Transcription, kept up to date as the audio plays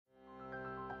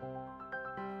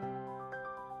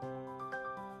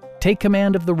Take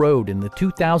command of the road in the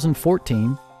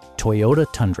 2014 Toyota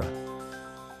Tundra.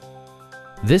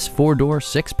 This four-door,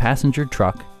 six-passenger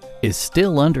truck is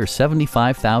still under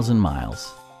 75,000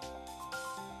 miles.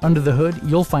 Under the hood,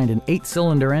 you'll find an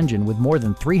 8-cylinder engine with more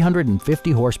than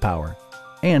 350 horsepower.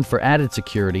 And for added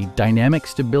security, dynamic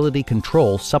stability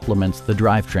control supplements the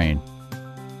drivetrain.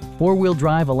 Four-wheel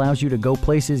drive allows you to go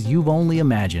places you've only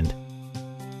imagined.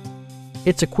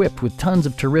 It's equipped with tons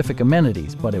of terrific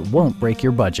amenities, but it won't break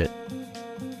your budget,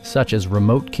 such as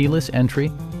remote keyless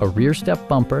entry, a rear step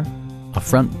bumper, a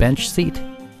front bench seat,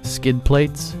 skid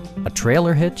plates, a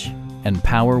trailer hitch, and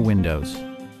power windows.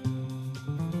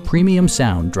 Premium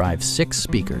sound drives 6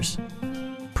 speakers,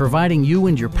 providing you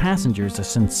and your passengers a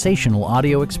sensational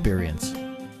audio experience.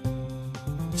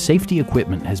 Safety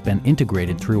equipment has been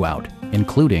integrated throughout,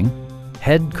 including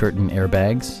head curtain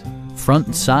airbags, front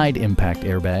and side impact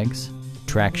airbags,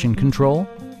 traction control,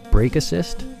 brake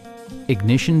assist,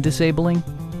 ignition disabling,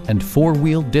 and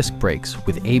 4-wheel disc brakes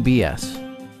with ABS.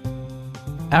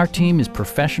 Our team is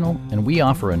professional and we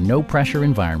offer a no-pressure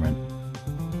environment.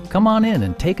 Come on in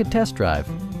and take a test drive.